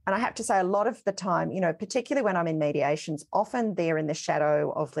 And I have to say, a lot of the time, particularly when I'm in mediations, often they're in the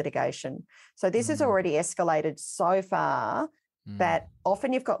shadow of litigation. So this has already escalated so far that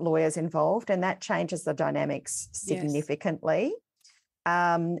often you've got lawyers involved, and that changes the dynamics significantly. Yes.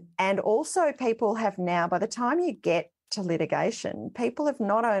 And also people have now, by the time you get to litigation, people have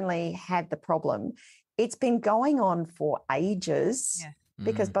not only had the problem, it's been going on for ages,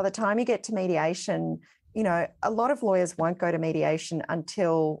 because by the time you get to mediation, a lot of lawyers won't go to mediation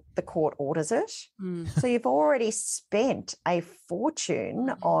until the court orders it. So you've already spent a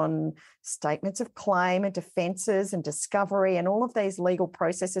fortune on statements of claim and defences and discovery and all of these legal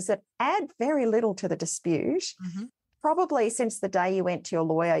processes that add very little to the dispute. Probably since the day you went to your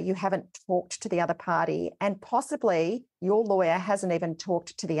lawyer, you haven't talked to the other party, and possibly your lawyer hasn't even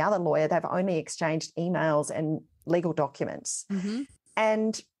talked to the other lawyer. They've only exchanged emails and legal documents.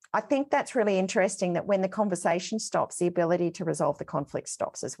 And I think that's really interesting, that when the conversation stops, the ability to resolve the conflict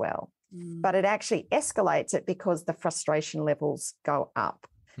stops as well. But it actually escalates it because the frustration levels go up.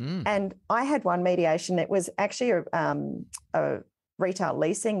 And I had one mediation that was actually a retail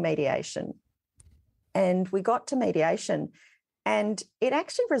leasing mediation. And we got to mediation and it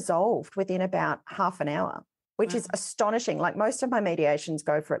actually resolved within about half an hour, which is astonishing. Like, most of my mediations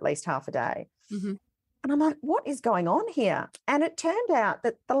go for at least half a day. And I'm like, what is going on here? And it turned out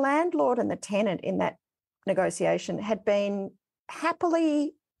that the landlord and the tenant in that negotiation had been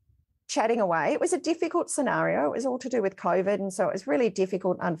happily chatting away. It was a difficult scenario. It was all to do with COVID. And so it was really a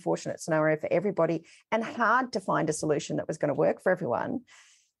difficult, unfortunate scenario for everybody and hard to find a solution that was going to work for everyone.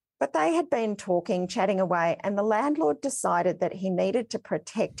 But they had been talking, chatting away, and the landlord decided that he needed to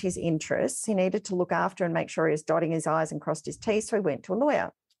protect his interests. He needed to look after and make sure he was dotting his I's and crossed his T's, so he went to a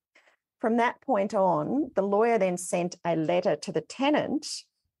lawyer. From that point on, the lawyer then sent a letter to the tenant.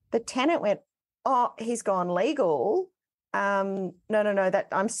 The tenant went, "Oh, he's gone legal. No, that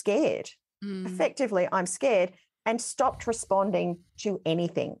I'm scared." Effectively, I'm scared, and stopped responding to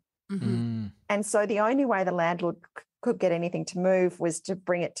anything. And so the only way the landlord could get anything to move was to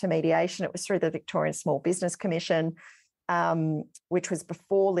bring it to mediation. It was through the Victorian Small Business Commission, which was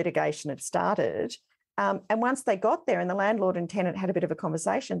before litigation had started. And once they got there and the landlord and tenant had a bit of a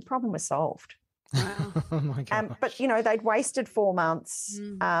conversation, the problem was solved. Wow. Oh my gosh. But, they'd wasted 4 months.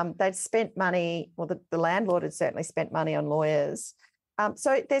 They'd spent money. Well, the landlord had certainly spent money on lawyers.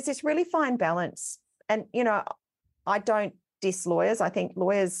 So there's this really fine balance. And, I don't diss lawyers. I think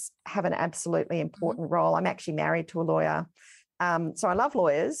lawyers have an absolutely important role. I'm actually married to a lawyer. So I love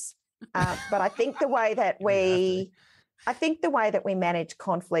lawyers. But I think the way that we manage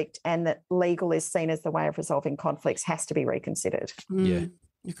conflict and that legal is seen as the way of resolving conflicts has to be reconsidered. Yeah.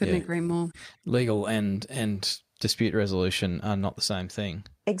 You couldn't agree more. Legal and dispute resolution are not the same thing.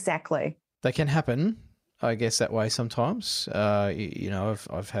 Exactly. They can happen, I guess, that way sometimes.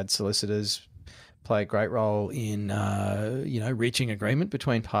 I've had solicitors play a great role in, reaching agreement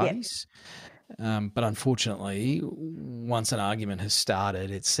between parties. Yep. But unfortunately, once an argument has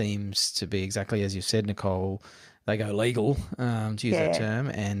started, it seems to be exactly as you said, Nicole. They go legal, to use that term,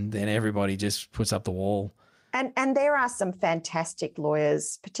 and then everybody just puts up the wall. And there are some fantastic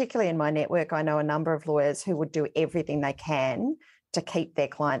lawyers, particularly in my network. I know a number of lawyers who would do everything they can to keep their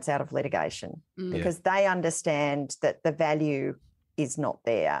clients out of litigation because they understand that the value is not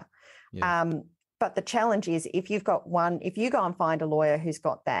there. Yeah. But the challenge is if you go and find a lawyer who's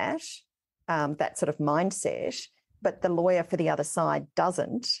got that sort of mindset, but the lawyer for the other side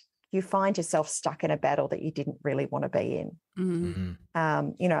doesn't, you find yourself stuck in a battle that you didn't really want to be in.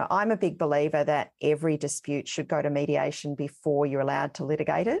 I'm a big believer that every dispute should go to mediation before you're allowed to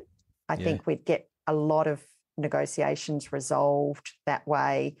litigate it. I think we'd get a lot of negotiations resolved that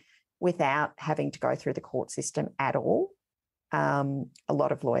way without having to go through the court system at all. A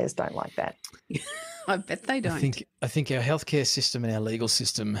lot of lawyers don't like that. I bet they don't. I think our healthcare system and our legal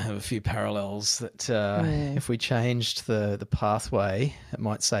system have a few parallels that if we changed the pathway, it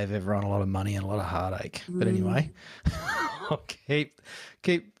might save everyone a lot of money and a lot of heartache. But anyway, I'll keep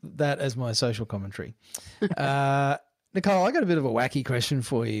that as my social commentary. Nicole, I got a bit of a wacky question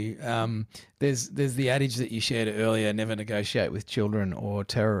for you. There's the adage that you shared earlier, never negotiate with children or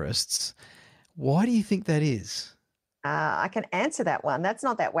terrorists. Why do you think that is? I can answer that one. That's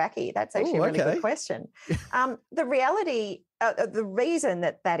not that wacky. That's actually a really good question. The reality, the reason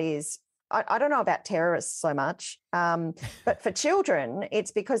that is, I don't know about terrorists so much, but for children,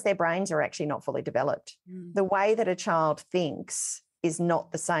 it's because their brains are actually not fully developed. The way that a child thinks is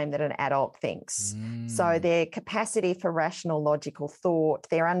not the same that an adult thinks. So their capacity for rational, logical thought,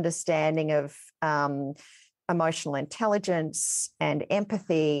 their understanding of emotional intelligence and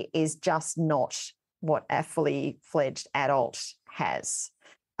empathy is just not what a fully fledged adult has.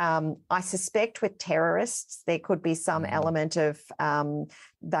 I suspect with terrorists, there could be some element of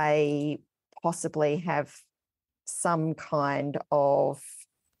they possibly have some kind of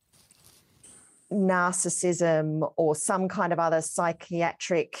narcissism or some kind of other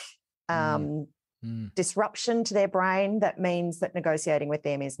psychiatric disruption to their brain that means that negotiating with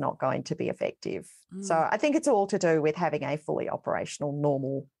them is not going to be effective. So I think it's all to do with having a fully operational,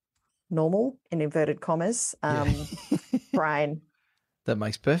 normal in inverted commas, brain. That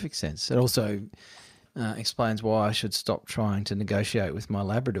makes perfect sense. It also explains why I should stop trying to negotiate with my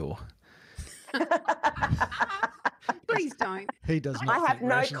Labrador. Please don't. He does not. I have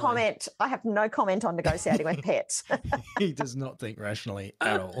no comment. I have no comment on negotiating with pets. He does not think rationally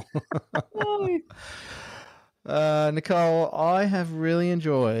at all. Nicole, I have really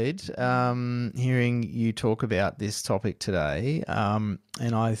enjoyed hearing you talk about this topic today, and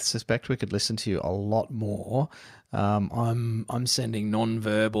I suspect we could listen to you a lot more. I'm sending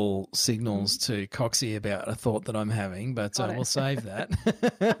non-verbal signals to Coxie about a thought that I'm having, but I will save that.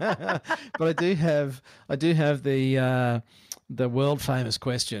 But I do have the world famous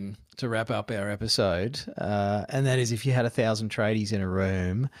question to wrap up our episode, and that is: if you had 1,000 tradies in a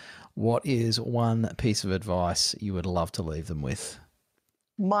room, what is one piece of advice you would love to leave them with?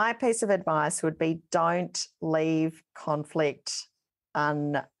 My piece of advice would be: don't leave conflict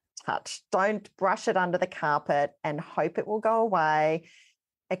untouched. Don't brush it under the carpet and hope it will go away.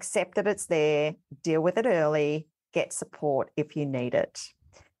 Accept that it's there, deal with it early, get support if you need it.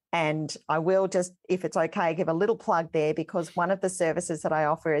 And I will just, if it's okay, give a little plug there, because one of the services that I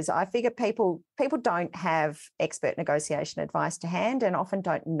offer is I figure people don't have expert negotiation advice to hand and often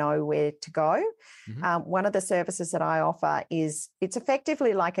don't know where to go. One of the services that I offer is it's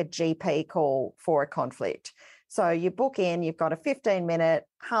effectively like a GP call for a conflict. So you book in, you've got a 15-minute,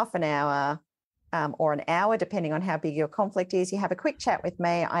 half an hour, or an hour, depending on how big your conflict is. You have a quick chat with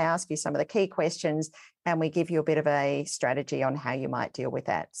me. I ask you some of the key questions and we give you a bit of a strategy on how you might deal with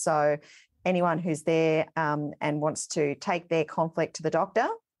that. So anyone who's there and wants to take their conflict to the doctor,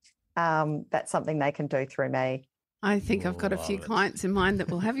 that's something they can do through me. I think I've got a few clients in mind that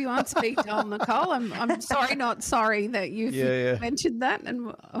will have you on speed dial, Nicole. I'm sorry, not sorry that you've mentioned that,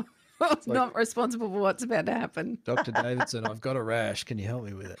 and I'm not responsible for what's about to happen. Dr. Davidson, I've got a rash. Can you help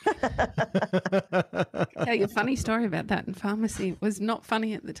me with it? Tell you a funny story about that in pharmacy. It was not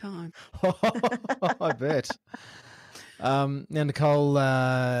funny at the time. I bet. Now, Nicole,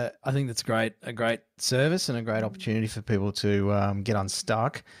 I think that's a great service and a great opportunity for people to get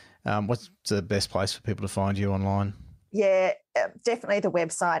unstuck. What's the best place for people to find you online? Yeah, definitely the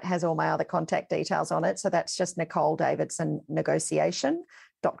website has all my other contact details on it. So that's just Nicole Davidson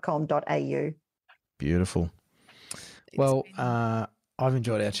negotiation.com.au. Beautiful. Well, I've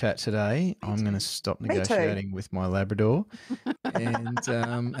enjoyed our chat today. I'm going to stop negotiating with my Labrador, and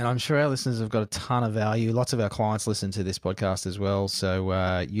I'm sure our listeners have got a ton of value. Lots of our clients listen to this podcast as well,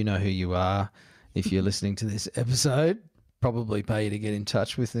 so you know who you are if you're listening to this episode. Probably pay you to get in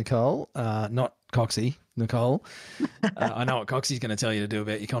touch with Nicole, not Coxie, Nicole. I know what Coxie's going to tell you to do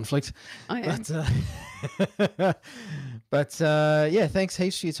about your conflict. I am. But yeah, thanks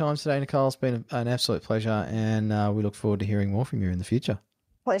heaps for your time today, Nicole. It's been an absolute pleasure, and we look forward to hearing more from you in the future.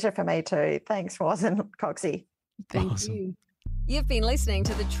 Pleasure for me too. Thanks, Roz and Coxie. Thank you. You've been listening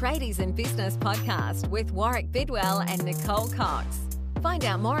to the Tradies in Business podcast with Warwick Bidwell and Nicole Cox. Find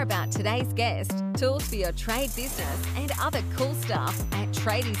out more about today's guest, tools for your trade business, and other cool stuff at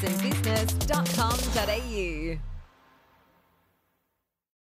tradiesinbusiness.com.au.